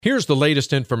Here's the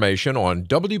latest information on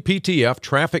WPTF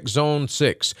Traffic Zone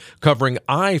 6, covering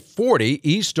I-40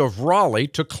 east of Raleigh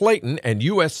to Clayton and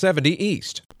US 70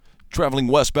 east. Traveling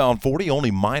westbound 40,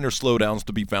 only minor slowdowns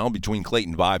to be found between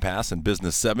Clayton Bypass and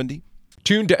Business 70.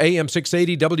 Tune to AM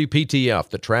 680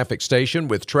 WPTF, the traffic station,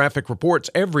 with traffic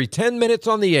reports every 10 minutes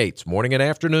on the 8s, morning and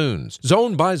afternoons.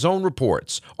 Zone-by-zone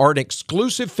reports are an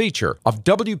exclusive feature of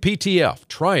WPTF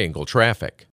Triangle Traffic.